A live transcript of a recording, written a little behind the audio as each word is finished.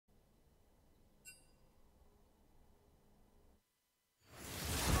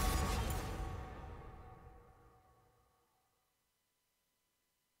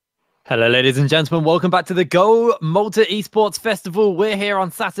Hello, ladies and gentlemen. Welcome back to the GO Malta eSports Festival. We're here on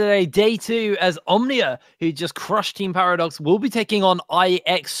Saturday, day 2, as Omnia, who just crushed Team Paradox, will be taking on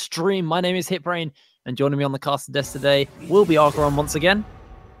iXtreme. My name is Hitbrain, and joining me on the caster desk today will be Archeron once again.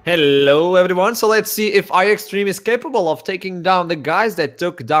 Hello, everyone. So let's see if iXtreme is capable of taking down the guys that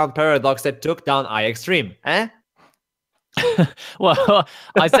took down Paradox, that took down iXtreme. Eh? Well,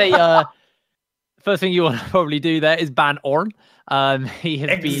 I say first thing you want to probably do there is ban Ornn. He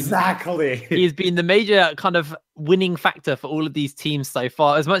has been the major kind of winning factor for all of these teams so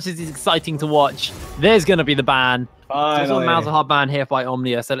far. As much as it's exciting to watch, there's going to be the ban. There's also a Malta ban here by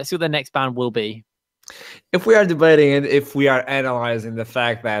Omnia. So let's see what their next ban will be. If we are debating and if we are analyzing the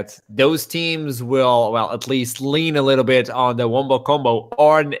fact that those teams will, well, at least lean a little bit on the wombo combo,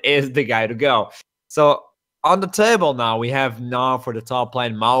 Ornn is the guy to go. So on the table now, we have Gnar for the top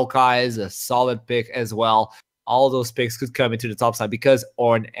lane. Maokai is a solid pick as well. All those picks could come into the top side because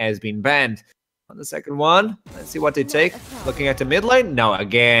Ornn has been banned. On the second one, let's see what they take. Looking at the mid lane? No,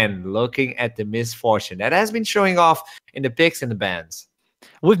 again, looking at the misfortune. That has been showing off in the picks and the bans.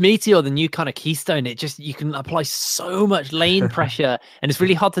 With Meteor, the new kind of keystone, you can apply so much lane pressure, and it's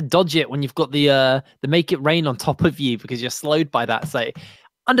really hard to dodge it when you've got the make it rain on top of you because you're slowed by that. So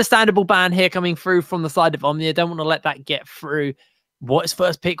understandable ban here coming through from the side of Omnia. Don't want to let that get through. What's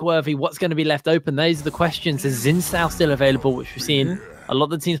first pick worthy? What's going to be left open? Those are the questions. Is Xin still available, which we're seeing a lot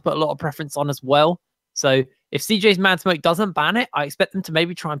of the teams put a lot of preference on as well. So if CJ's Mad Smoke doesn't ban it, I expect them to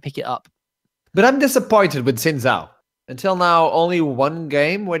maybe try and pick it up. But I'm disappointed with Xin. Until now, only one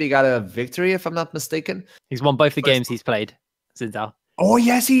game where he got a victory, if I'm not mistaken. He's won both the games he's played, Xin. Oh,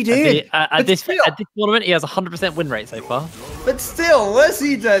 yes, he did. At this tournament, he has a 100% win rate so far. But still, was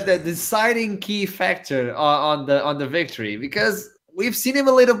he the deciding key factor on the victory? Because we've seen him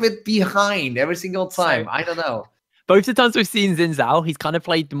a little bit behind every single time. I don't know. Both the times we've seen Xin, he's kind of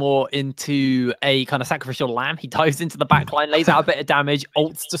played more into a kind of sacrificial lamb. He dives into the backline, lays out a bit of damage,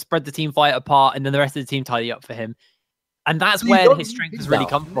 ults to spread the team fight apart, and then the rest of the team tidy up for him. And that's where his strength has really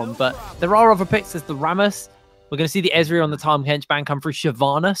come from. But there are other picks. There's the Rammus. We're going to see the Ezreal on the Tahm Kench ban come through.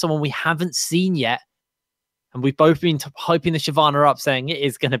 Shyvana, someone we haven't seen yet. And we've both been hyping the Shyvana up, saying it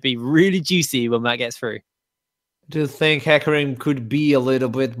is going to be really juicy when that gets through. Do you think Hecarim could be a little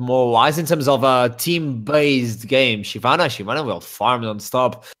bit more wise in terms of a team-based game? Shyvana will farm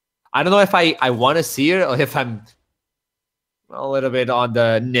non-stop. I don't know if I want to see her or if I'm a little bit on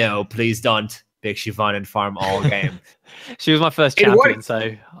the no, please don't pick Shyvana and farm all game. She was my first champion,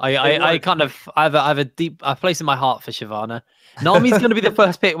 so I have a deep place in my heart for Shyvana. Nami's going to be the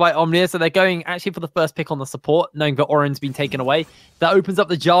first pick by Omnia, so they're going actually for the first pick on the support, knowing that Ornn's been taken away. That opens up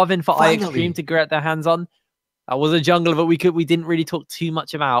the Jarvan for iXtreme to get their hands on. That was a jungle that we didn't really talk too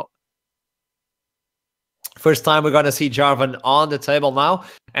much about. First time we're going to see Jarvan on the table now.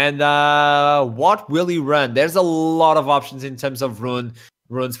 And what will he run? There's a lot of options in terms of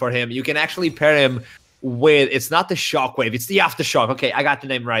runes for him. You can actually pair him with, it's not the Shockwave, it's the Aftershock. Okay, I got the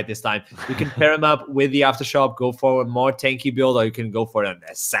name right this time. You can pair him up with the Aftershock, go for a more tanky build, or you can go for an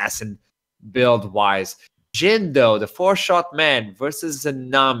assassin build-wise. Jhin, though, the 4-shot man versus a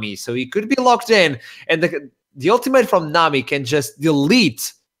Nami. So he could be locked in, and the ultimate from Nami can just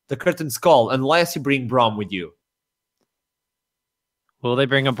delete the Curtain Skull unless you bring Braum with you. Will they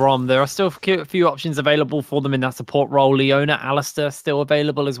bring a Braum? There are still a few options available for them in that support role. Leona, Alistair still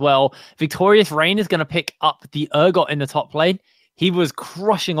available as well. Victorious Reign is going to pick up the Urgot in the top lane. He was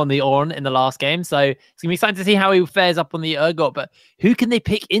crushing on the Ornn in the last game, so it's going to be exciting to see how he fares up on the Urgot. But who can they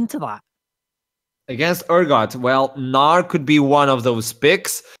pick into that? Against Urgot, well, Gnar could be one of those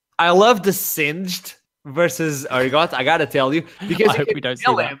picks. I love the Singed versus Urgot, I gotta tell you, because I hope we don't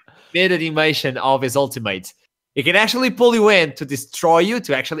see that mid-animation of his ultimate. He can actually pull you in to destroy you,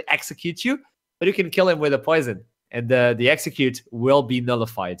 to actually execute you, but you can kill him with a poison, and the execute will be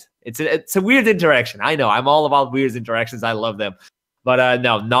nullified. It's a weird interaction. I know, I'm all about weird interactions. I love them. But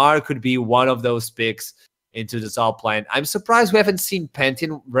no, Gnar could be one of those picks into the top lane. I'm surprised we haven't seen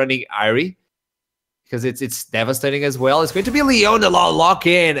Pantheon running Irie, because it's devastating as well. It's going to be Leona lock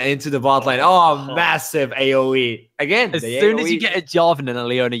in into the bot lane. Oh, massive AoE. Again, as soon as you get a Jarvan and a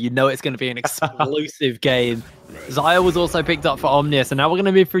Leona, you know it's going to be an explosive game. Xayah was also picked up for Omnia, so now we're going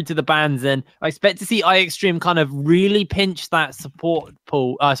to move through to the bans, and I expect to see iXtreme kind of really pinch that support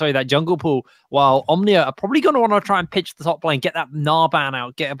pool, that jungle pool, while Omnia are probably going to want to try and pitch the top lane, get that Gnar ban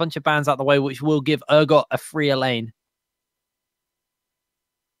out, get a bunch of bans out of the way, which will give Urgot a freer lane.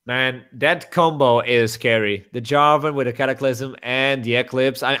 Man, that combo is scary. The Jarvan with the Cataclysm and the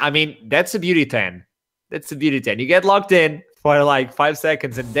Eclipse. I mean, that's a beauty 10. That's a beauty 10. You get locked in for like 5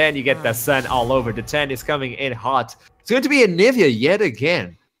 seconds, and then you get the sun all over. The 10 is coming in hot. It's going to be a Nivea yet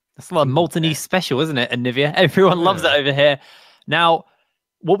again. That's a lot of Maltanese special, isn't it, Anivia? Everyone loves it over here. Now,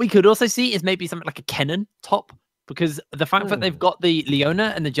 what we could also see is maybe something like a Kennen top, because the fact that they've got the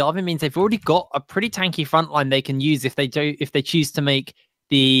Leona and the Jarvan means they've already got a pretty tanky frontline they can use if they choose to make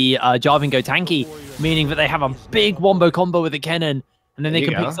the Jarvan go tanky, meaning that they have a big wombo combo with the Kennen, and then they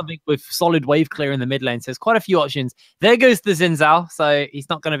can pick something with solid wave clear in the mid lane. So there's quite a few options. There goes the Xin Zhao, so he's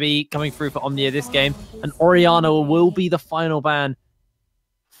not going to be coming through for Omnia this game, and Orianna will be the final ban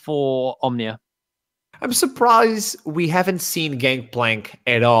for Omnia. I'm surprised we haven't seen Gangplank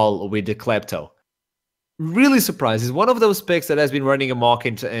at all with the Klepto. Really surprised. He's one of those picks that has been running amok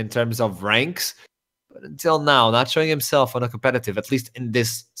in terms of ranks, but until now, not showing himself on a competitive, at least in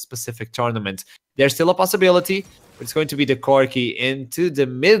this specific tournament. There's still a possibility, but it's going to be the Corki into the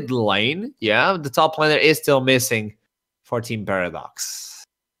mid lane. Yeah, the top laner is still missing for Team Paradox.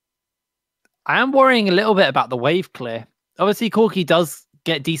 I am worrying a little bit about the wave clear. Obviously, Corki does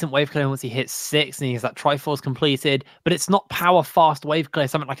get decent wave clear once he hits 6 and he's that Triforce completed, but it's not power fast wave clear.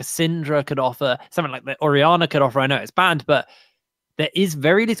 Something like a Syndra could offer, something like the Orianna could offer. I know it's banned, but there is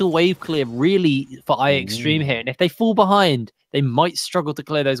very little wave clear really for iXtreme here. And if they fall behind, they might struggle to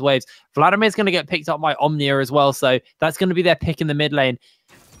clear those waves. Vladimir's going to get picked up by Omnia as well, so that's going to be their pick in the mid lane.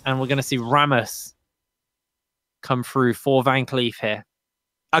 And we're going to see Rammus come through for Van Cleef here.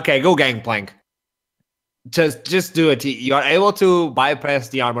 Okay, go Gangplank. Just do it. You are able to bypass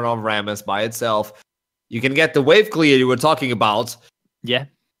the armor of Rammus by itself. You can get the wave clear you were talking about. Yeah.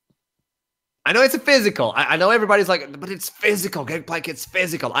 I know it's a physical. I know everybody's like, but it's physical. Gangplank, it's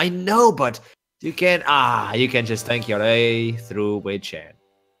physical. I know, but you can just tank your way through with Shen.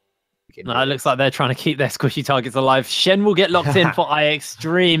 No, it looks like they're trying to keep their squishy targets alive. Shen will get locked in for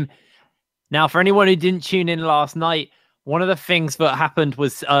iXtreme. Now, for anyone who didn't tune in last night, one of the things that happened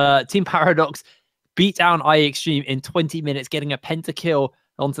was Team Paradox beat down iXtreme in 20 minutes, getting a pentakill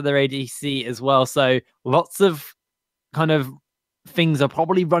onto their ADC as well. So lots of kind of things are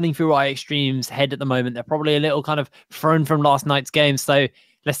probably running through iXtreme's head at the moment. They're probably a little kind of thrown from last night's game. So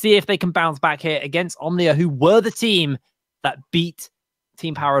let's see if they can bounce back here against Omnia, who were the team that beat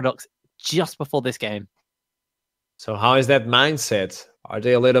Team Paradox just before this game. So how is that mindset? Are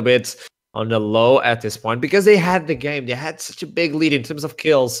they a little bit on the low at this point? Because they had the game. They had such a big lead in terms of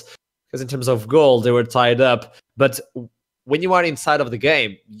kills. Because in terms of gold, they were tied up. But when you are inside of the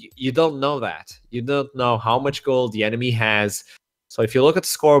game, you don't know that. You don't know how much gold the enemy has. So if you look at the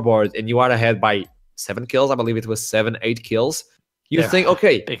scoreboard and you are ahead by 7 kills, I believe it was 7, 8 kills, you think,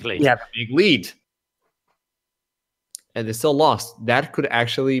 okay, you have a big lead. And they still lost. That could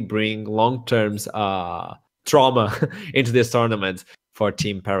actually bring long-term trauma into this tournament for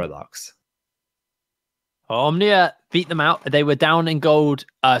Team Paradox. Omnia beat them out. They were down in gold,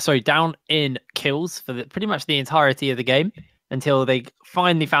 down in kills for pretty much the entirety of the game until they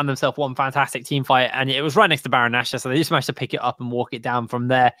finally found themselves one fantastic team fight. And it was right next to Baron Nashor, so they just managed to pick it up and walk it down from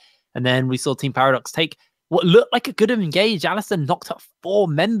there. And then we saw Team Paradox take what looked like a good engage. Alistair knocked up 4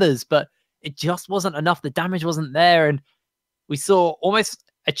 members, but it just wasn't enough. The damage wasn't there. And we saw almost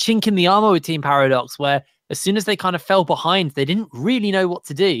a chink in the armor with Team Paradox, where as soon as they kind of fell behind, they didn't really know what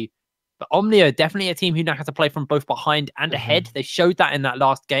to do. But Omnia, definitely a team who now has to play from both behind and ahead. They showed that in that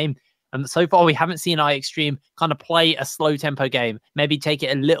last game. And so far, we haven't seen iXtreme kind of play a slow tempo game. Maybe take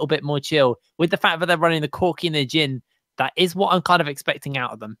it a little bit more chill. With the fact that they're running the Corki and the Jhin, that is what I'm kind of expecting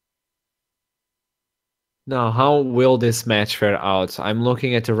out of them. Now, how will this match fare out? I'm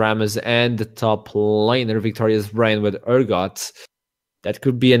looking at the Rammus and the top laner, Victoria's Brain with Urgot. That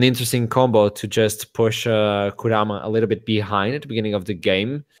could be an interesting combo to just push Kurama a little bit behind at the beginning of the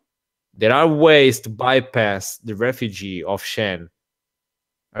game. There are ways to bypass the refugee of Shen.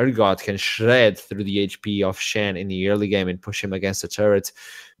 Urgot can shred through the HP of Shen in the early game and push him against the turret.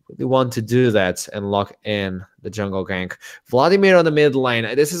 Really want to do that and lock in the jungle gank. Vladimir on the mid lane.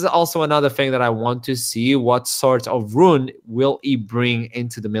 This is also another thing that I want to see. What sort of rune will he bring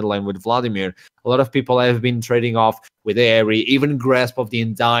into the mid lane with Vladimir? A lot of people have been trading off with Aerie, even Grasp of the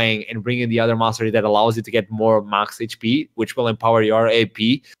Undying, and bringing the other mastery that allows you to get more max HP, which will empower your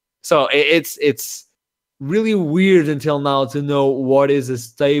AP. So it's really weird until now to know what is a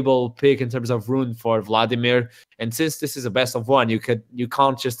stable pick in terms of rune for Vladimir. And since this is a best of one, you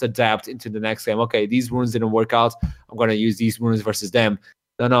can't just adapt into the next game. Okay, these runes didn't work out. I'm gonna use these runes versus them.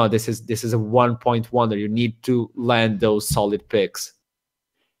 No, this is a 1-point wonder. You need to land those solid picks.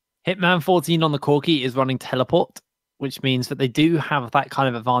 Hitman 14 on the Corki is running teleport, which means that they do have that kind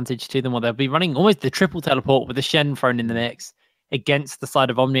of advantage to them, where they'll be running almost the triple teleport with the Shen thrown in the mix against the side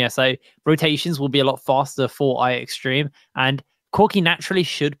of Omnia. So rotations will be a lot faster for iXtreme, and Corki naturally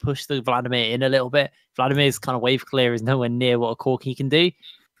should push the Vladimir in a little bit. Vladimir's kind of wave clear is nowhere near what a Corki can do.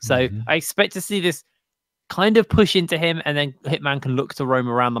 So I expect to see this kind of push into him, and then Hitman can look to roam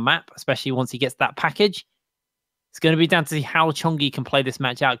around the map, especially once he gets that package. It's going to be down to see how Chongi can play this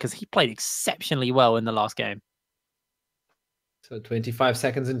match out, because he played exceptionally well in the last game. So 25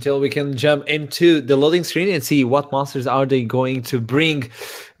 seconds until we can jump into the loading screen and see what monsters are they going to bring.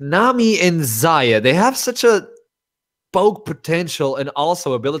 Nami and Xayah, they have such a poke potential and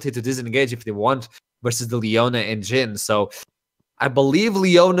also ability to disengage if they want versus the Leona and Jhin. So I believe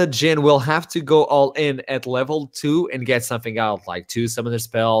Leona Jhin will have to go all in at level 2 and get something out, like 2 summoner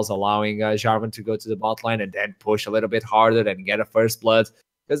spells, allowing Jarvan to go to the bot lane and then push a little bit harder and get a first blood.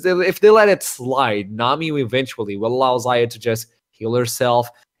 Because if they let it slide, Nami eventually will allow Xayah to just heal herself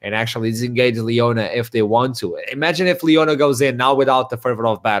and actually disengage Leona if they want to. Imagine if Leona goes in now without the fervor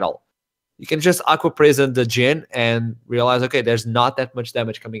of battle. You can just Aqua Prison the Jhin and realize, okay, there's not that much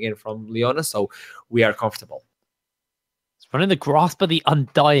damage coming in from Leona, so we are comfortable. It's running the Grasp of the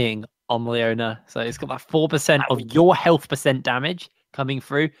Undying on Leona. So it's got that 4% of your health percent damage coming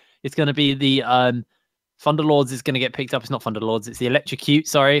through. It's going to be the Thunderlords is going to get picked up. It's not Thunderlords, it's the Electrocute,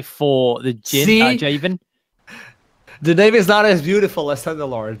 sorry, for the Jhin, Javen. The name is not as beautiful as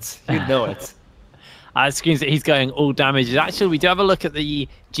Thunderlords. You know it. It screams that he's going all damage. Actually, we do have a look at the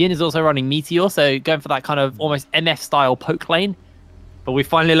Jhin is also running Meteor, so going for that kind of almost MF style poke lane. But we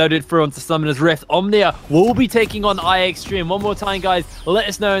finally loaded through onto Summoner's Rift. Omnia will be taking on iXtreme. One more time, guys, let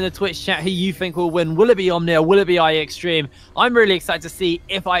us know in the Twitch chat who you think will win. Will it be Omnia? Will it be iXtreme? I'm really excited to see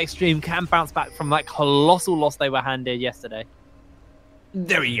if iXtreme can bounce back from that colossal loss they were handed yesterday.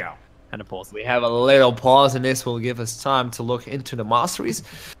 There we go. And a pause. We have a little pause, and this will give us time to look into the masteries.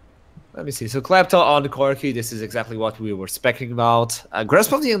 Let me see. So Klepto on the Corki. This is exactly what we were expecting about.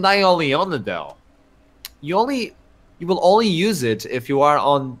 Grasp of the Undying on Leona, though. You will only use it if you are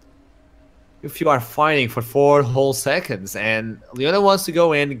fighting for 4 whole seconds, and Leona wants to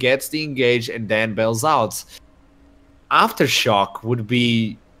go in, gets the engage, and then bails out. Aftershock would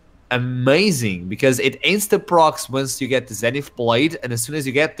be amazing because it insta procs once you get the Zenith Blade, and as soon as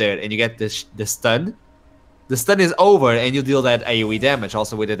you get there and you get the stun is over and you deal that AoE damage,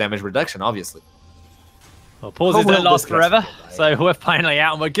 also with the damage reduction, obviously. Well, pauses don't last forever, so we're finally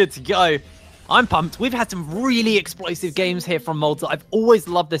out and we're good to go. I'm pumped. We've had some really explosive games here from Malta. I've always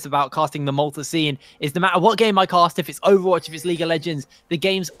loved this about casting the Malta scene, is no matter what game I cast, if it's Overwatch, if it's League of Legends, the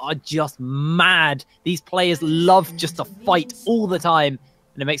games are just mad. These players love just to fight all the time,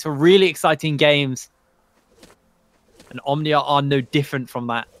 and it makes for really exciting games. And Omnia are no different from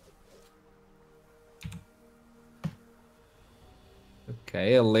that.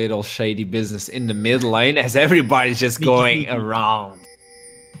 Okay, a little shady business in the mid lane as everybody's just going around.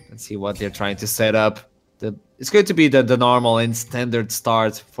 Let's see what they're trying to set up. It's going to be the normal and standard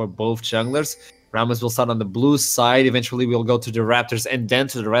start for both junglers. Rammus will start on the blue side. Eventually, we'll go to the Raptors and then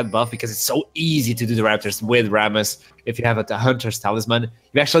to the red buff because it's so easy to do the Raptors with Rammus. If you have a Hunter's Talisman,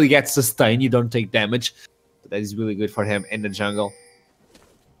 you actually get sustain. You don't take damage. But that is really good for him in the jungle.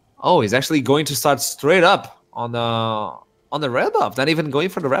 Oh, he's actually going to start straight up on the red buff. Not even going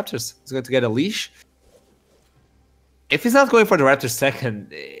for the Raptors. He's going to get a leash. If he's not going for the Raptors second,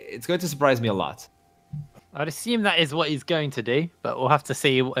 it's going to surprise me a lot. I'd assume that is what he's going to do, but we'll have to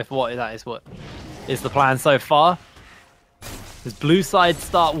see if what is the plan so far. This blue side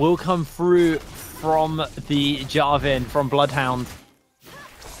start will come through from the Jarvan, from Bloodhound.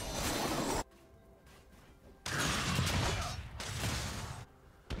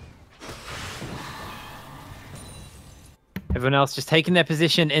 Everyone else just taking their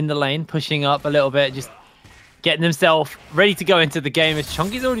position in the lane, pushing up a little bit, just getting themselves ready to go into the game. As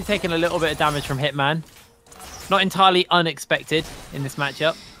Chongi's already taken a little bit of damage from Hitman. Not entirely unexpected in this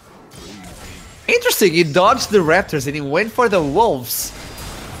matchup. Interesting, he dodged the Raptors and he went for the Wolves.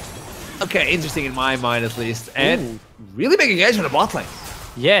 Okay, interesting in my mind at least. And really making edge on the bot lane.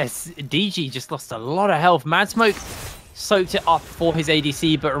 Yes, DG just lost a lot of health. Mad Smoke soaked it up for his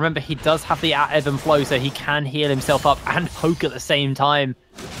ADC, but remember he does have the ebb and flow, so he can heal himself up and poke at the same time.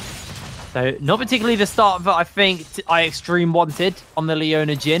 So not particularly the start that I think iXtreme wanted on the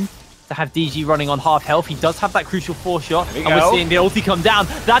Leona Jhin, to have DG running on half health. He does have that crucial 4-shot, and we're seeing the ulti come down.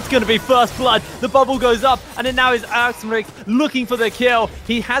 That's going to be first blood. The bubble goes up, and then now is iXtreme looking for the kill.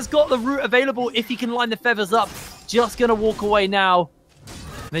 He has got the route available if he can line the feathers up. Just going to walk away now.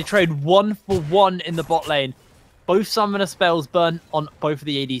 And they trade 1-for-1 in the bot lane. Both summoner spells burn on both of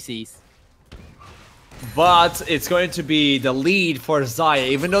the ADCs. But it's going to be the lead for Xayah.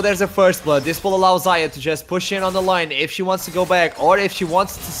 Even though there's a first blood, this will allow Xayah to just push in on the line if she wants to go back, or if she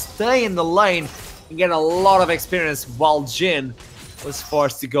wants to stay in the lane and get a lot of experience while Jhin was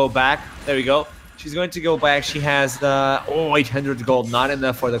forced to go back. There we go. She's going to go back. She has the 800 gold, not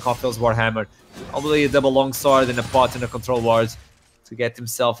enough for the Caulfield's Warhammer. Probably a double longsword and a pot and a control ward to get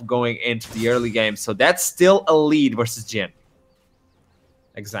himself going into the early game. So that's still a lead versus Jin.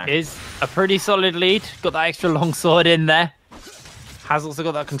 Exactly. Is a pretty solid lead. Got that extra longsword in there. Has also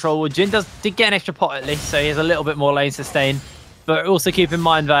got that control ward. Jin did get an extra pot at least, so he has a little bit more lane sustain. But also keep in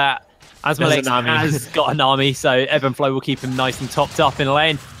mind that Asmalex has got an army, so Ebb and Flow will keep him nice and topped up in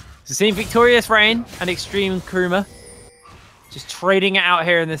lane. So seeing Victorious Reign and Extreme Kruma just trading it out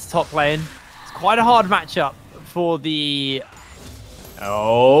here in this top lane. It's quite a hard matchup for the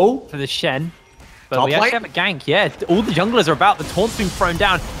Shen. But Top we actually lane? have a gank, yeah. All the junglers are about. The taunt's been thrown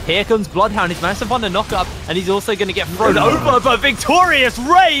down. Here comes Bloodhound. He's managed to find a knock-up, and he's also going to get thrown over. But Victorious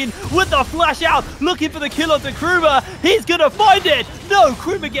Reign with the flash out, looking for the kill onto Kruma. He's going to find it. No,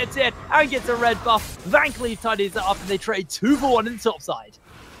 Kruma gets it and gets a red buff. Van Cleave tidies it up, and they trade 2 for 1 in the top side.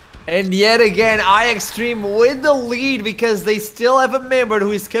 And yet again, iXtreme with the lead because they still have a member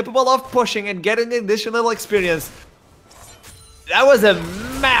who is capable of pushing and getting additional experience. That was a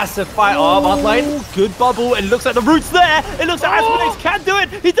massive fight. Oh, bot lane. Good bubble. It looks like the root's there. It looks like Asmalex can do it.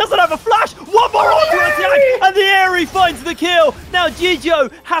 He doesn't have a flash. One more onto attack. And the Airy finds the kill. Now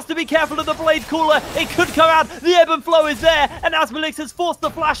Gijo has to be careful of the Blade Caller. It could come out. The Ebb and Flow is there. And Asmalex has forced the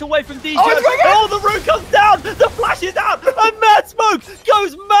flash away from DJ. Oh, the root comes down. The flash is out. And Mad Smoke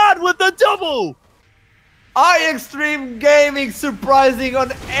goes mad with the double. iXtreme Gaming surprising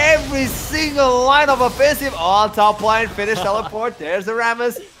on every single line of offensive. Oh, top line, finish teleport. There's the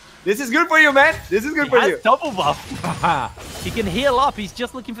Rammus. This is good for you, man. This is good for you. Double buff. He can heal up. He's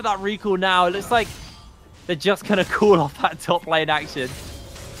just looking for that recall now. It looks like they're just going to call off that top lane action.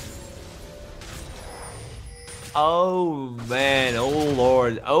 Oh, man. Oh,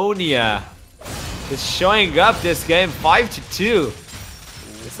 Lord. Omnia is showing up this game 5-2.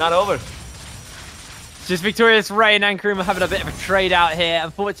 It's not over. Just Victorious Reign and Kruma having a bit of a trade out here.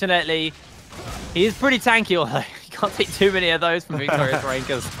 Unfortunately, he is pretty tanky, although you can't take too many of those from Victorious Reign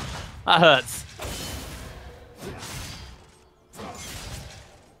because that hurts.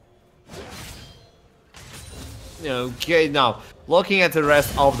 Okay, now looking at the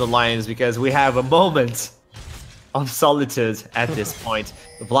rest of the lines because we have a moment of solitude at this point.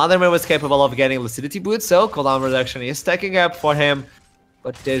 Vladimir was capable of getting Lucidity Boots, so cooldown reduction is stacking up for him.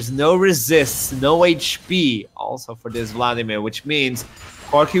 But there's no resist, no HP also for this Vladimir, which means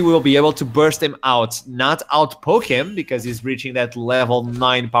Corki will be able to burst him out, not outpoke him because he's reaching that level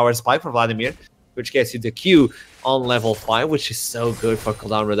 9 power spike for Vladimir, which gets you the Q on level 5, which is so good for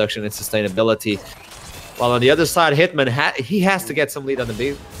cooldown reduction and sustainability. While on the other side, Hitman, he has to get some lead on the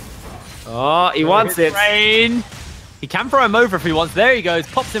B. Oh, he wants it. Rain. He can throw him over if he wants. There he goes,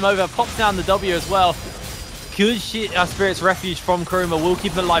 pops him over, pops down the W as well. Good Spirit's Refuge from Kruma will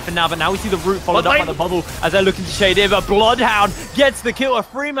keep him alive for now, but now we see the root followed up by the bubble as they're looking to shade in, but Bloodhound gets the kill. A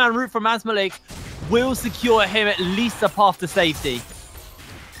 3-man root from Asmalex will secure him at least a path to safety.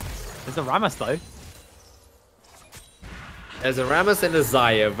 There's a Rammus though. There's a Rammus and a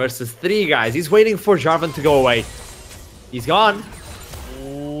Zaya versus 3 guys. He's waiting for Jarvan to go away. He's gone.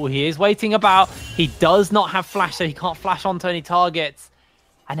 Oh, he is waiting about. He does not have flash, so he can't flash onto any targets.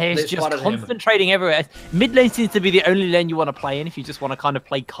 And he's just concentrating everywhere. Mid lane seems to be the only lane you want to play in if you just want to kind of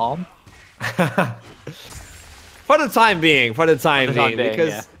play calm. For the time being, because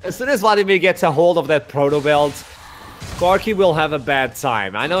as soon as Vladimir gets a hold of that proto belt, Corki will have a bad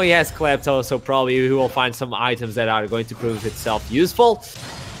time. I know he has Klepto, so probably he will find some items that are going to prove itself useful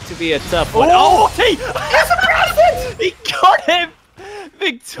to be a tough one. Oh, he got him!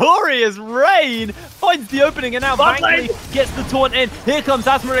 Victorious Reign finds the opening and now Van gets the taunt in. Here comes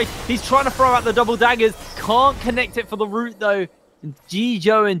Asmalex. He's trying to throw out the double daggers. Can't connect it for the root though.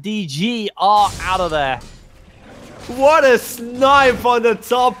 Gijo and DG are out of there. What a snipe on the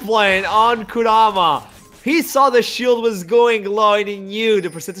top lane on Kurama. He saw the shield was going low and he knew the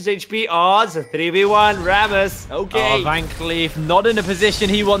percentage HP. Oh, it's a 3v1 Rammus. Okay. Oh, Van Cleef not in a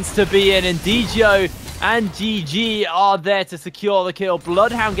position he wants to be in, and Gijo and GG are there to secure the kill.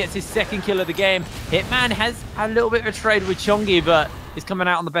 Bloodhound gets his 2nd kill of the game. Hitman has had a little bit of a trade with Chongi, but is coming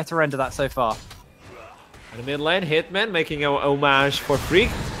out on the better end of that so far. In the mid lane, Hitman making an homage for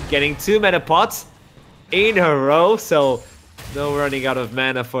Freak, getting 2 mana pots in a row, so no running out of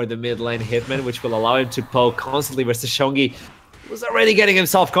mana for the mid lane Hitman, which will allow him to poke constantly versus Chongi, who's already getting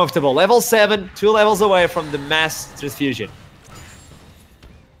himself comfortable. Level 7, 2 levels away from the mass transfusion.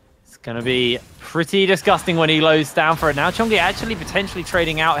 It's going to be pretty disgusting when he lows down for it now. Chongi actually potentially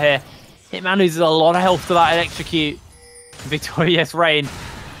trading out here. Hitman loses a lot of health to that electrocute. Victorious Reign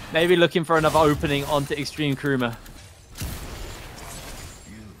maybe looking for another opening onto Extreme Kruma.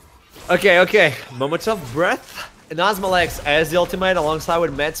 Okay. Moment of breath. And Osmalex as the ultimate alongside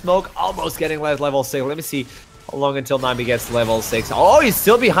with Mad Smoke, almost getting level 6. Let me see how long until Nami gets level 6. Oh, he's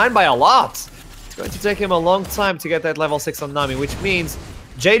still behind by a lot. It's going to take him a long time to get that level 6 on Nami, which means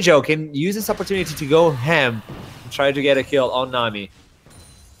J-Joe can use this opportunity to go ham and try to get a kill on Nami.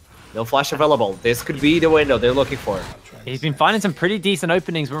 No flash available. This could be the window they're looking for. He's been finding some pretty decent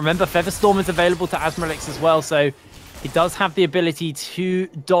openings, but remember, Featherstorm is available to Asmalex as well, so he does have the ability to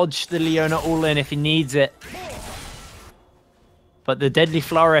dodge the Leona all-in if he needs it. But the Deadly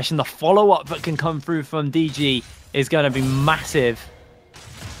Flourish and the follow-up that can come through from DG is going to be massive.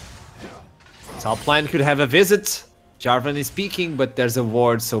 Top lane could have a visit. Jarvan is peeking, but there's a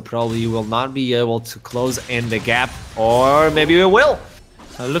ward, so probably you will not be able to close in the gap. Or maybe we will.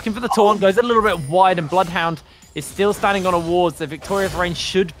 Looking for the taunt, goes a little bit wide, and Bloodhound is still standing on a ward, so Victoria's Reign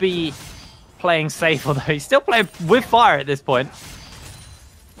should be playing safe, although he's still playing with fire at this point.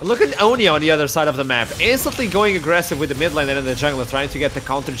 Look at Omnia on the other side of the map, instantly going aggressive with the mid lane and in the jungle, trying to get the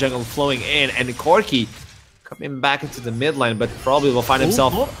counter jungle flowing in, and Corki coming back into the mid lane, but probably will find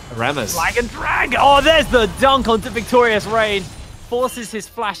himself Rammus. Flag and drag! Oh, there's the dunk onto Victoria's Reign. Forces his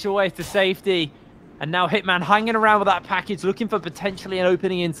flash away to safety. And now Hitman hanging around with that package, looking for potentially an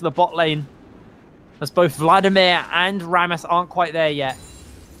opening into the bot lane. As both Vladimir and Rammus aren't quite there yet.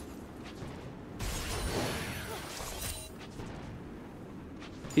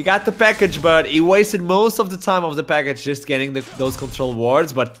 He got the package, but he wasted most of the time of the package just getting those control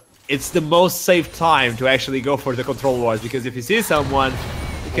wards, but it's the most safe time to actually go for the control wards, because if you see someone,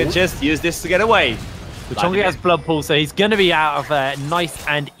 you can just use this to get away. Chongi has Blood Pool, so he's going to be out of there. Nice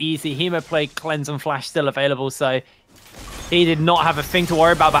and easy. Hemoplay, Cleanse, and Flash still available, so he did not have a thing to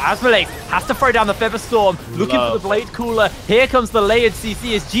worry about. But Asmalex has to throw down the Featherstorm, looking for the Blade Cooler. Here comes the layered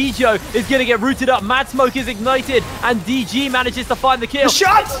CC as G-Joe is going to get rooted up. Mad Smoke is ignited, and DG manages to find the kill. The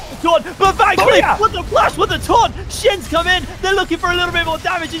shot! But thankfully, with the flash, with the taunt, Shen's come in. They're looking for a little bit more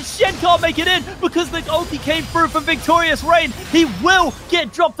damage, and Shen can't make it in because the ulti came through from Victorious Reign. He will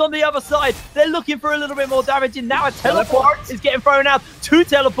get dropped on the other side. They're looking for a little bit more damage, and now a teleport is getting thrown out. 2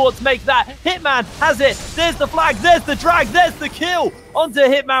 teleports make that. Hitman has it. There's the flag. There's the drag. There's the kill onto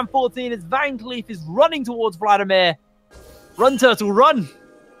Hitman 14 as Van Cleef is running towards Vladimir. Run, Turtle, run.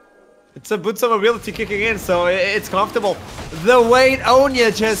 It's a boots of mobility kicking in, so it's comfortable. The way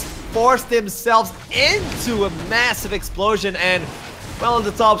Omnia just forced themselves into a massive explosion, and well, on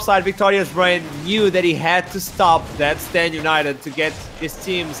the top side, Victoria's Reign knew that he had to stop that Stand United to get his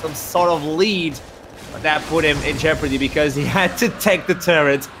team some sort of lead. But that put him in jeopardy because he had to take the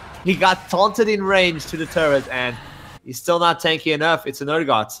turret. He got taunted in range to the turret, and he's still not tanky enough. It's an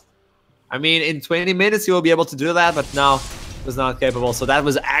Urgot. I mean, in 20 minutes he will be able to do that, but now was not capable. So that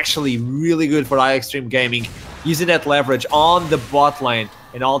was actually really good for iXtreme Gaming, using that leverage on the bot lane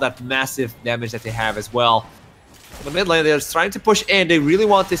and all that massive damage that they have as well. In the mid lane, they're trying to push in. They really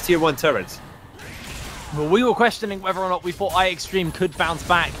want this tier 1 turret. Well, we were questioning whether or not we thought iXtreme could bounce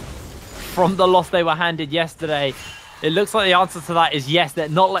back from the loss they were handed yesterday. It looks like the answer to that is yes. They're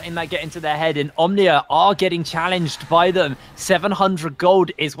not letting that get into their head, and Omnia are getting challenged by them. 700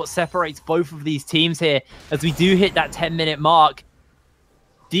 gold is what separates both of these teams here as we do hit that 10-minute mark.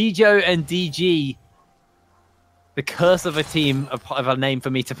 Djo and DG, the curse of a team, of a name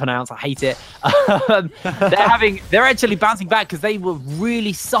for me to pronounce, I hate it. They're actually bouncing back because they were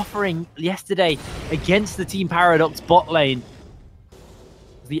really suffering yesterday against the Team Paradox bot lane.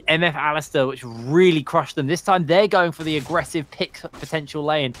 The MF Alistair, which really crushed them. This time they're going for the aggressive pick potential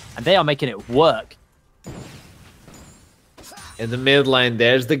lane, and they are making it work. In the mid lane,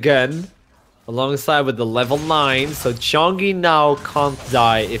 there's the gun, alongside with the level 9, so Chongi now can't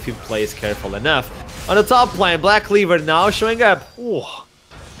die if he plays careful enough. On the top lane, Black Cleaver now showing up. Ooh.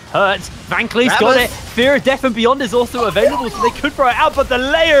 Hurt. Van Cleef's got it. Fear of Death and Beyond is also available, so they could throw it out, but the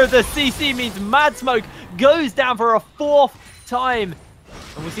layer of the CC means Mad Smoke goes down for a 4th time.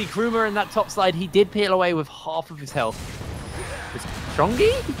 And we see Kruma in that top side. He did peel away with half of his health. Is Chongi?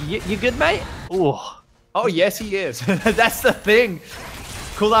 You good, mate? Ooh. Oh, yes, he is. That's the thing.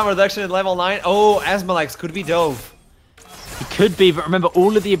 Cooldown reduction at level 9. Oh, Asmalex could be dove. He could be, but remember,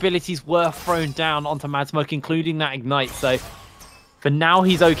 all of the abilities were thrown down onto Mad Smoke, including that Ignite. So for now,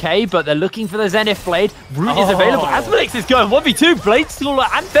 he's okay, but they're looking for the Zenith Blade. Root is available. Asmalex is going 1v2. Blade Staller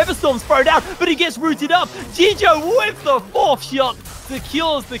and Featherstorm's thrown out, but he gets rooted up. G-Joe with the 4th shot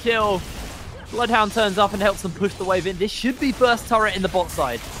secures the kill. Bloodhound turns up and helps them push the wave in. This should be first turret in the bot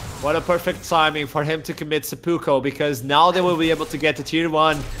side. What a perfect timing for him to commit Seppuku, because now they will be able to get the tier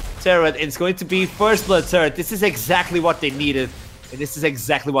 1 turret. It's going to be first blood turret. This is exactly what they needed. And this is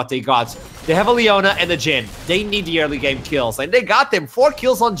exactly what they got. They have a Leona and a Jhin. They need the early game kills. And they got them. 4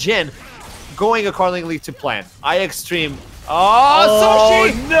 kills on Jhin. Going accordingly to plan. iXtreme. Oh,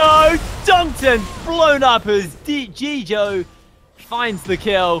 Sushi! No! Dunkton blown up as Gijo finds the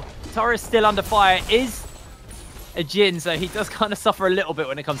kill. Torres still under fire. Is a Jhin, so he does kind of suffer a little bit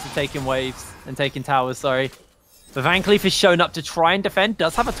when it comes to taking waves and taking towers, sorry. But Van Cleef is shown up to try and defend.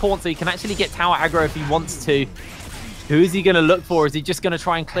 Does have a taunt, so he can actually get tower aggro if he wants to. Who is he going to look for? Is he just going to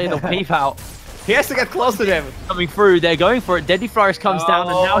try and clear the peep out? He has to get close to them. Coming through, they're going for it. Deadly Flourish comes down,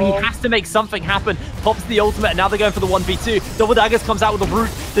 and now he has to make something happen. Pops the ultimate, and now they're going for the 1v2. Double Daggers comes out with the root.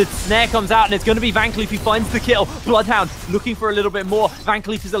 The snare comes out, and it's going to be Van Cleef who finds the kill. Bloodhound looking for a little bit more. Van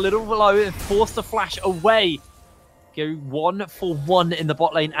Cleef is a little low and forced to flash away. Go 1-for-1 in the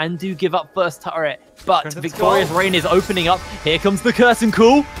bot lane and do give up first turret. But Victorious Reign is opening up. Here comes the Curse and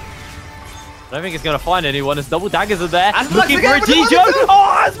Cool. I don't think it's going to find anyone as Double Daggers are there. Looking for a Gijo.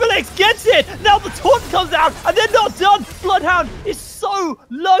 Oh, Asmalex gets it. Now the taunt comes out and they're not done. Bloodhound is so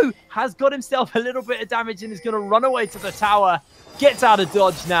low. Has got himself a little bit of damage and is going to run away to the tower. Gets out of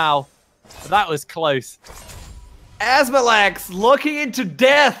dodge now. But that was close. Asmalex looking into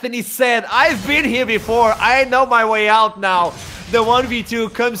death, and he said, I've been here before. I know my way out now. The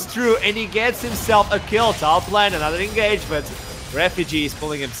 1v2 comes through, and he gets himself a kill. Top lane, another engagement. Refugee is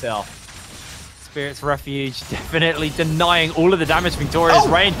pulling himself. Spirit's Refuge definitely denying all of the damage Victorious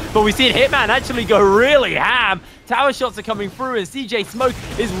Reign, but we've seen Hitman actually go really ham. Tower shots are coming through and CJ Smoke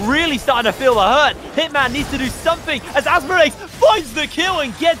is really starting to feel the hurt. Hitman needs to do something as Asmalex finds the kill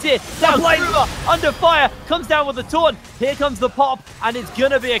and gets it. Down under fire, comes down with the taunt. Here comes the pop, and it's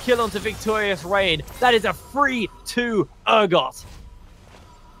gonna be a kill onto Victorious Reign. That is a free to Urgot.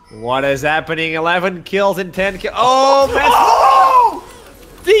 What is happening? 11 kills and 10 kills. Oh, man.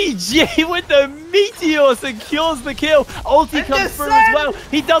 DG with the meteor secures the kill. Ulti comes through as well.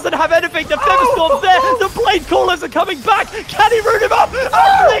 He doesn't have anything. The Featherstorm's there. The Blade Callers are coming back. Can he root him up?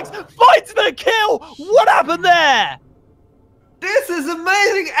 Asmalex finds the kill. What happened there? This is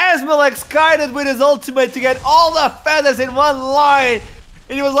amazing. Asmalex guided with his ultimate to get all the feathers in one line.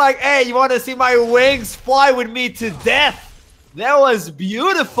 And he was like, hey, you want to see my wings fly with me to death? That was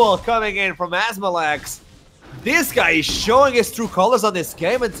beautiful coming in from Asmalex. This guy is showing his true colors on this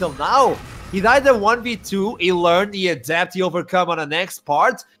game until now. He died the 1v2, he learned, he adapt, he overcome on the next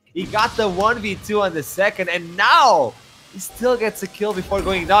part. He got the 1v2 on the second, and now he still gets a kill before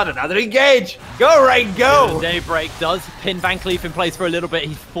going down. Another engage. Go, Rain, go! Daybreak does pin Van Cleef in place for a little bit.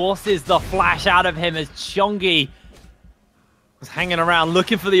 He forces the flash out of him as Chongi was hanging around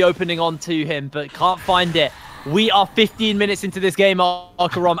looking for the opening onto him, but can't find it. We are 15 minutes into this game,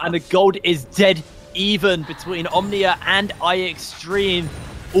 Arkarom, and the gold is dead even between Omnia and iXtreme.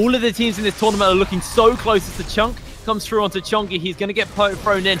 All of the teams in this tournament are looking so close as the chunk comes through onto Chongi. He's going to get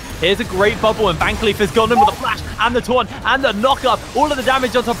thrown in. Here's a great bubble, and Van Cleef has gone in with the flash and the taunt and the knock-up. All of the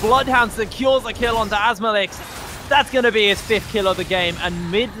damage onto Bloodhound secures a kill onto Asmalex. That's going to be his 5th kill of the game,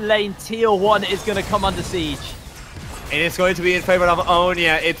 and mid lane tier 1 is going to come under siege. And it's going to be in favor of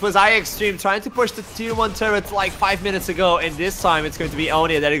Omnia. It was iXtreme trying to push the tier 1 turrets like 5 minutes ago, and this time it's going to be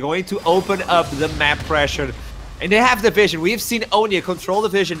Omnia that are going to open up the map pressure. And they have the vision. We've seen Omnia control the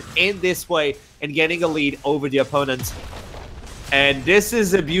vision in this way and getting a lead over the opponent. And this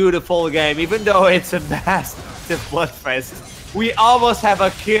is a beautiful game, even though it's a massive bloodfest. We almost have a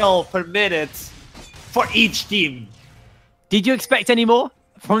kill per minute for each team. Did you expect any more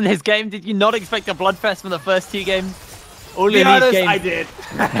from this game? Did you not expect a bloodfest from the first 2 games? To be honest, I did.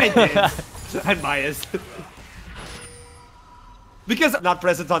 I did. I'm biased. Because I'm not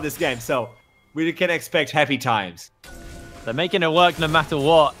present on this game, so we can expect happy times. They're making it work no matter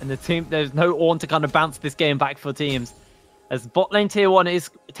what, and the team, there's no Ornn to kind of bounce this game back for teams. As bot lane tier 1 is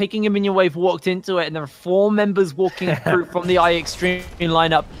taking a minion wave, walked into it, and there are 4 members walking through from the iXtreme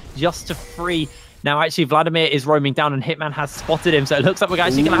lineup just to free. Now, actually, Vladimir is roaming down, and Hitman has spotted him, so it looks like we're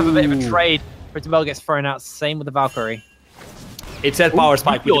actually going to have a bit of a trade. Brittenbell gets thrown out, same with the Valkyrie. It said power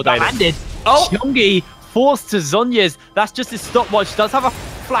spike. Landed. Chongi forced to Zhonya's. That's just his stopwatch. Does have a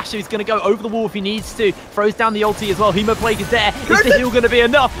flash, so he's going to go over the wall if he needs to. Throws down the ulti as well. Hemoplague is there. Is the heal going to be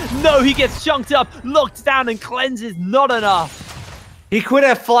enough? No, he gets chunked up, locked down, and cleanses not enough. He could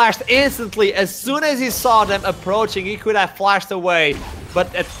have flashed instantly. As soon as he saw them approaching, he could have flashed away.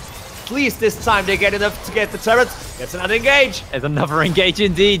 But at least this time they get enough to get the turret. Gets another engage. There's another engage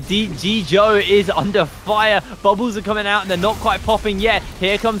indeed. Gijo is under fire. Bubbles are coming out and they're not quite popping yet.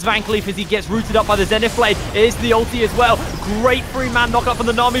 Here comes Van Cleef as he gets rooted up by the Zenith Blade. Here's the ulti as well. Great 3-man knockup from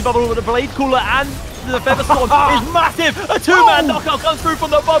the Nami bubble with the Blade Cooler and into the Featherstorm is massive. A two-man knockout comes through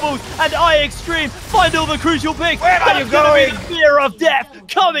from the bubbles, and iXtreme find all the crucial picks. Where are you going? The fear of death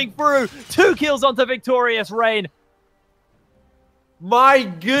coming through. 2 kills onto Victorious Reign. My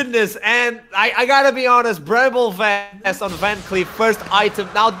goodness, and I gotta be honest, Bramble Vest on Van Cleef, first item.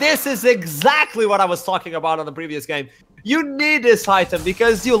 Now, this is exactly what I was talking about on the previous game. You need this item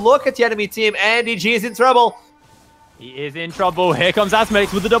because you look at the enemy team and DG is in trouble. He is in trouble. Here comes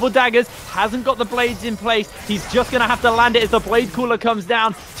Asmalex with the double daggers. Hasn't got the blades in place. He's just going to have to land it as the blade cooler comes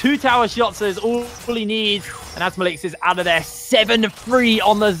down. 2 tower shots is all he needs. And Asmalex is out of there. 7-3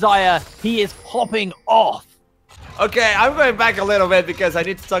 on the Xayah. He is popping off. Okay, I'm going back a little bit because I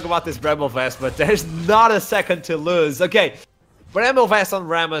need to talk about this Bramble Vest, but there's not a second to lose. Okay, Bramble Vest on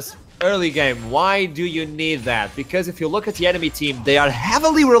Rammus, early game. Why do you need that? Because if you look at the enemy team, they are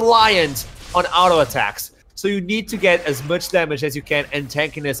heavily reliant on auto attacks. So you need to get as much damage as you can and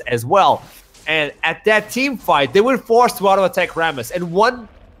tankiness as well. And at that team fight, they were forced to auto attack Rammus and one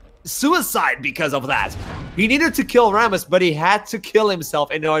suicide because of that. He needed to kill Rammus, but he had to kill himself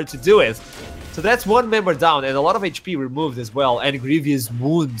in order to do it. So that's 1 member down and a lot of HP removed as well, and grievous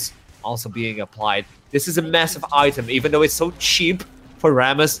wounds also being applied. This is a massive item, even though it's so cheap for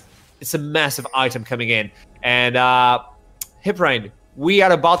Rammus. It's a massive item coming in. And Hiprain, we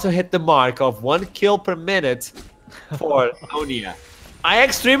are about to hit the mark of 1 kill per minute for Omnia.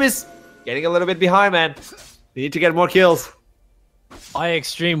 iXtreme is getting a little bit behind, man. We need to get more kills.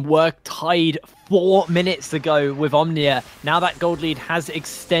 iXtreme were tied 4 minutes to go with Omnia. Now that gold lead has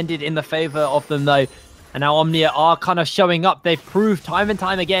extended in the favor of them, though. And now Omnia are kind of showing up. They've proved time and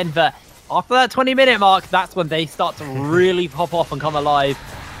time again that after that 20-minute mark, that's when they start to really pop off and come alive.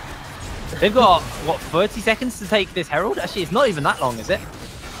 They've got, what, 30 seconds to take this Herald? Actually, it's not even that long, is it?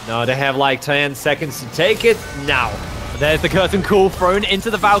 No, they have like 10 seconds to take it now. There's the curtain call thrown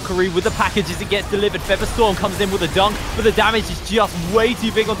into the Valkyrie with the package as it gets delivered. Featherstorm comes in with a dunk, but the damage is just way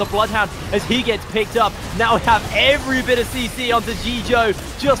too big onto Bloodhound as he gets picked up. Now we have every bit of CC onto G-Joe,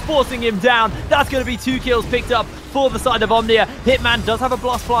 just forcing him down. That's going to be 2 kills picked up for the side of Omnia. Hitman does have a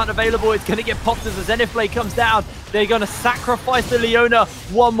blast plant available. It's going to get popped as the Zenith Blade comes down. They're going to sacrifice the Leona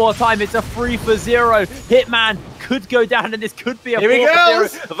one more time. It's a 3-for-0. Hitman could go down, and this could be a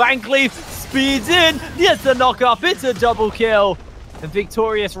 4-for-0. Van Cleef speeds in, gets the knock up. It's a double kill. And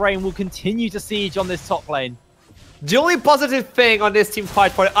Victorious Reign will continue to siege on this top lane. The only positive thing on this team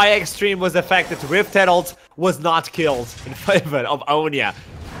fight for iXtreme was the fact that Rift Herald was not killed in favor of Omnia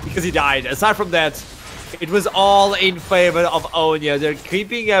because he died. Aside from that, it was all in favor of Omnia. They're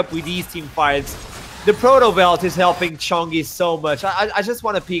keeping up with these team fights. The Proto Belt is helping Chongi so much. I just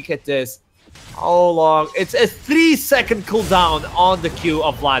want to peek at this. How long? It's a 3-second cooldown on the Q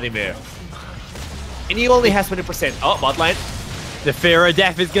of Vladimir. And he only has 20%. Oh, bot lane. The fear of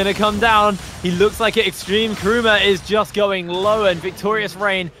death is going to come down. He looks like Extreme Kruma is just going low, and Victorious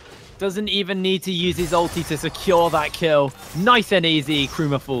Reign doesn't even need to use his ulti to secure that kill. Nice and easy,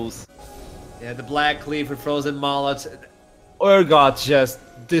 Kruma falls. Yeah, the Black Cleave with Frozen Mallet. Urgot just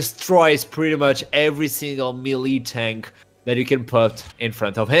destroys pretty much every single melee tank that you can put in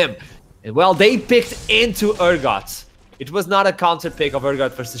front of him. And well, they picked into Urgot. It was not a counter pick of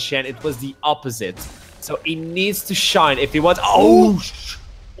Urgot versus Shen, it was the opposite. So he needs to shine if he wants. Oh!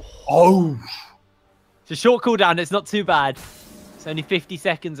 It's a short cooldown, it's not too bad. It's only 50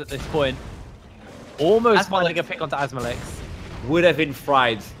 seconds at this point. Almost finding a pick onto Asmalex. Would have been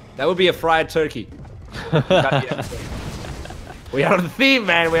fried. That would be a fried turkey. We are on theme,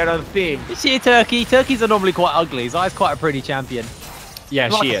 man. We are on theme. Is she a turkey? Turkeys are normally quite ugly. Xayah's quite a pretty champion. Yeah,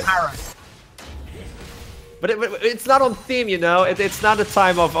 she is. Parrot. But it's not on theme, you know. It's not a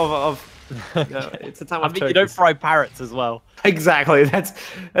time of you know, it's a time of turkeys. You don't fry parrots as well. Exactly. That's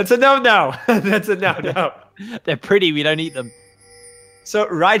a no-no. That's a no-no. They're pretty. We don't eat them. So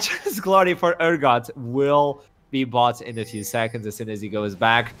Righteous Glory for Urgot will be bought in a few seconds as soon as he goes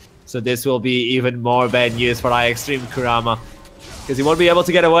back. So this will be even more bad news for iXtreme Kurama, because he won't be able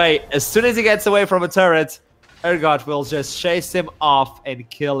to get away. As soon as he gets away from a turret, Urgot will just chase him off and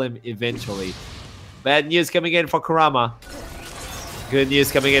kill him eventually. Bad news coming in for Kurama. Good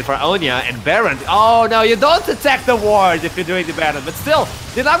news coming in for Omnia and Baron. Oh no, you don't attack the ward if you're doing the Baron, but still,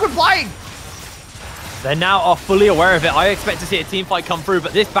 they're not replying. They now are fully aware of it. I expect to see a team fight come through,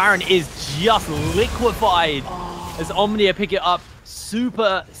 but this Baron is just liquefied as Omnia pick it up.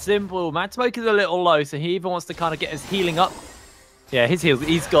 Super simple. Mad Smoke is a little low, so he even wants to kind of get his healing up. Yeah, his heals.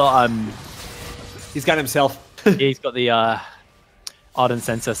 He's got himself. He's got the Ardent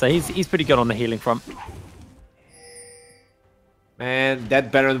Sensor, so he's pretty good on the healing front. Man,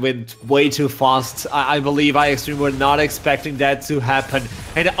 that Baron went way too fast. I believe iXtreme were not expecting that to happen.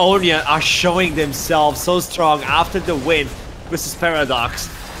 And Omnia are showing themselves so strong after the win versus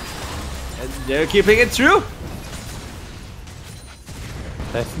Paradox. And they're keeping it true.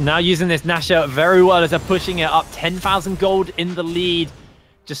 They're now using this Nasher very well as they're pushing it up. 10,000 gold in the lead.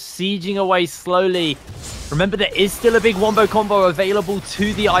 Just sieging away slowly. Remember, there is still a big wombo combo available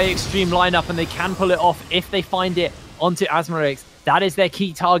to the iXtreme lineup, and they can pull it off if they find it onto Asmorix. That is their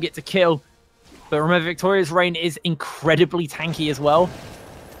key target to kill. But remember, Victoria's Reign is incredibly tanky as well.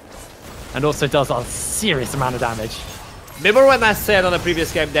 And also does a serious amount of damage. Remember when I said on the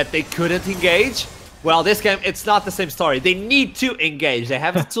previous game that they couldn't engage? Well, this game, it's not the same story. They need to engage. They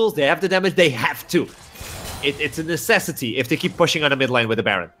have the tools, they have the damage, they have to. It's a necessity if they keep pushing on the mid lane with the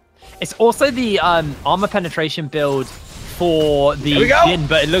Baron. It's also the armor penetration build for the Jhin,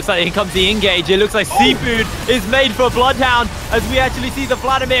 but it looks like here comes the engage. It looks like Seafood is made for Bloodhound as we actually see the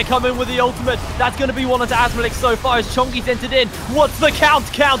Vladimir come in with the ultimate. That's going to be one onto Asmalik so far as Chonky's entered in. What's the count?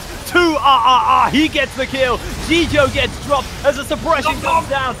 Count 2. He gets the kill. Jijo gets dropped as the suppression comes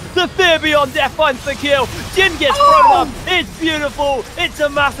down. The Fear Beyond Death finds the kill. Jhin gets thrown up. It's beautiful. It's a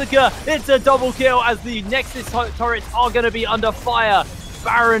massacre. It's a double kill as the Nexus turrets are going to be under fire.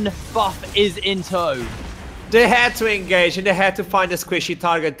 Baron buff is in tow. They had to engage and they had to find a squishy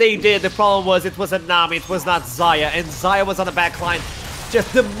target. They did. The problem was it was a Nami, it was not Xayah. And Xayah was on the back line,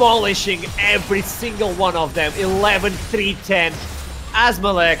 just demolishing every single one of them. 11, 3, 10.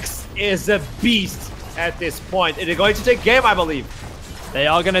 Asmalex is a beast at this point. And they're going to take game, I believe. They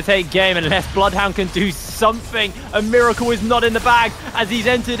are going to take game unless Bloodhound can do something. A miracle is not in the bag as he's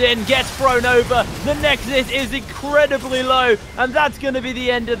entered in, gets thrown over. The Nexus is incredibly low, and that's going to be the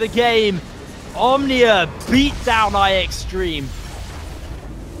end of the game. Omnia beat down iXtreme.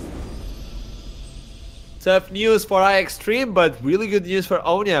 Tough news for iXtreme, but really good news for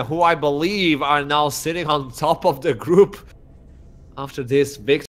Omnia, who I believe are now sitting on top of the group after this victory.